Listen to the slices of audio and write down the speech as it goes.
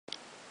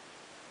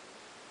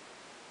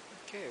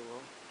Okay,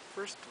 well,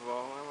 first of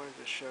all, I wanted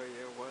to show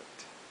you what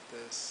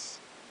this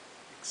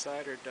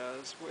exciter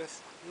does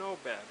with no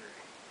battery.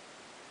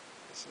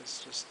 This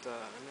is just an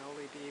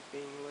LED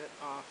being lit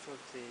off of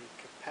the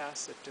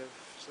capacitive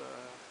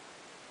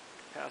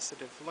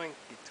link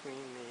between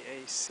the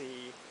AC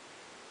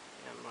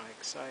and my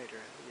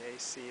exciter. The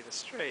AC, the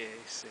stray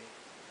AC.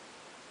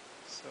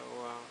 So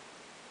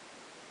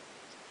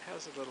it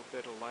has a little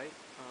bit of light.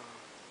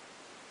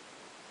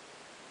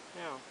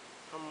 Now,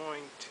 I'm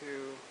going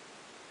to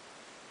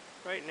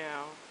right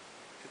now,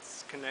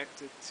 it's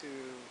connected to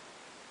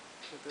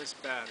this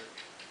battery,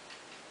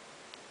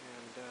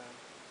 and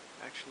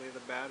actually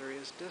the battery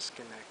is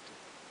disconnected.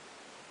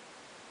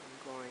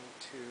 I'm going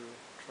to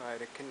try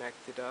to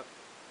connect it up,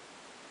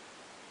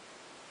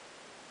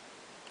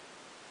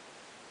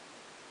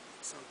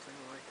 something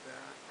like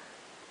that,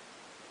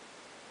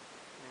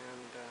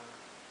 and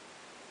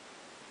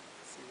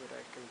see what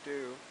I can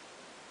do.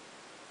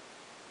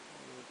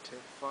 I need to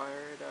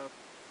fire it up.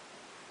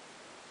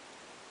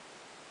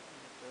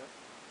 So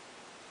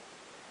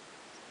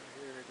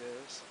here it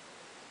is.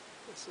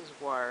 This is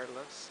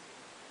wireless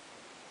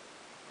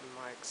on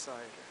my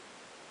exciter,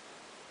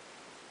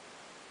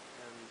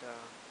 and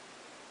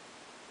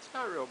it's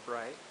not real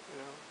bright, you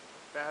know.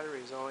 The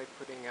battery's only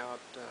putting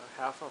out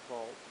half a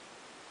volt,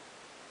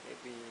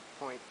 maybe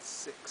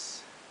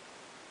 0.6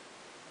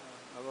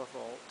 of a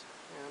volt,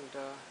 and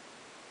a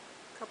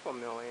couple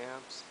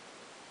milliamps.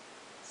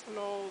 It's an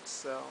old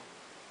cell,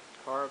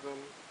 carbon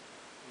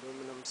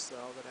aluminum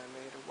cell that I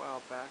made a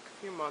while back,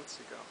 a few months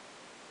ago.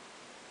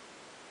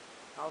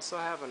 I also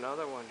have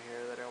another one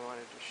here that I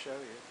wanted to show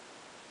you,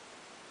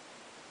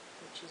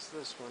 which is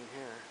this one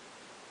here.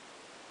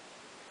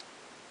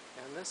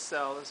 And this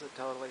cell is a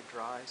totally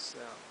dry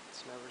cell.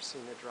 It's never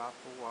seen a drop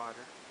of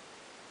water.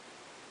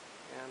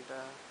 And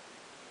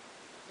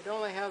it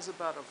only has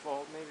about a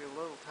volt, maybe a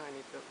little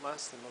tiny bit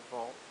less than a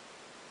volt,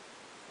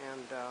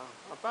 and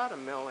about a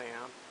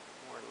milliamp,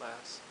 more or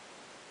less.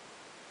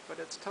 But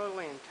it's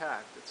totally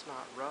intact. It's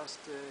not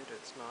rusted,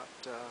 it's not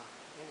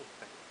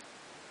anything.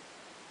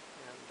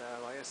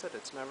 And like I said,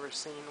 it's never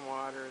seen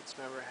water, it's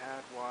never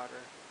had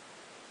water.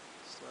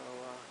 So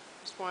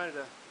just wanted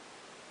to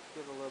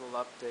give a little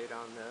update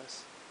on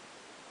this.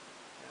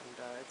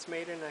 And it's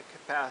made in a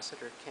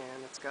capacitor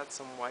can. It's got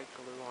some white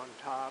glue on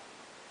top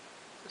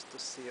just to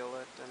seal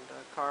it, and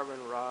a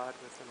carbon rod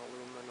with an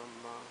aluminum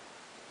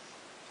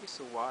piece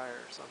of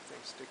wire or something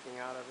sticking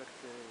out of it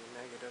for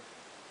the negative.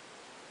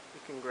 You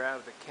can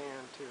grab the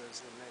can too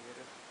as the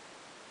negative.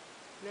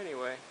 And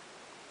anyway,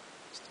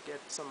 just to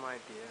get some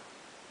idea.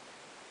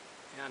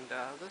 And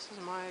this is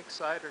my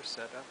exciter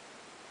setup.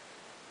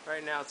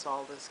 Right now it's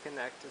all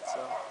disconnected,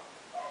 so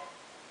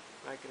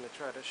I'm not going to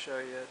try to show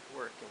you it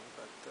working,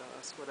 but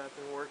that's what I've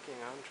been working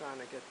on,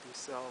 trying to get these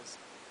cells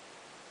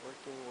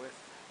working with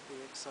the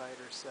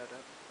exciter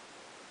setup,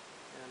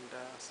 and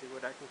see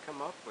what I can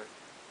come up with.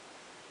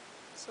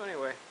 So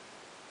anyway,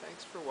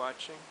 thanks for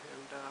watching,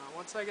 and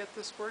once I get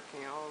this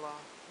working, I'll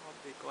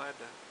be glad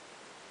to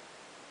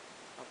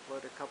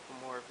upload a couple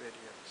more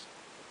videos.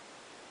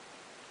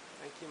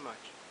 Thank you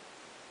much.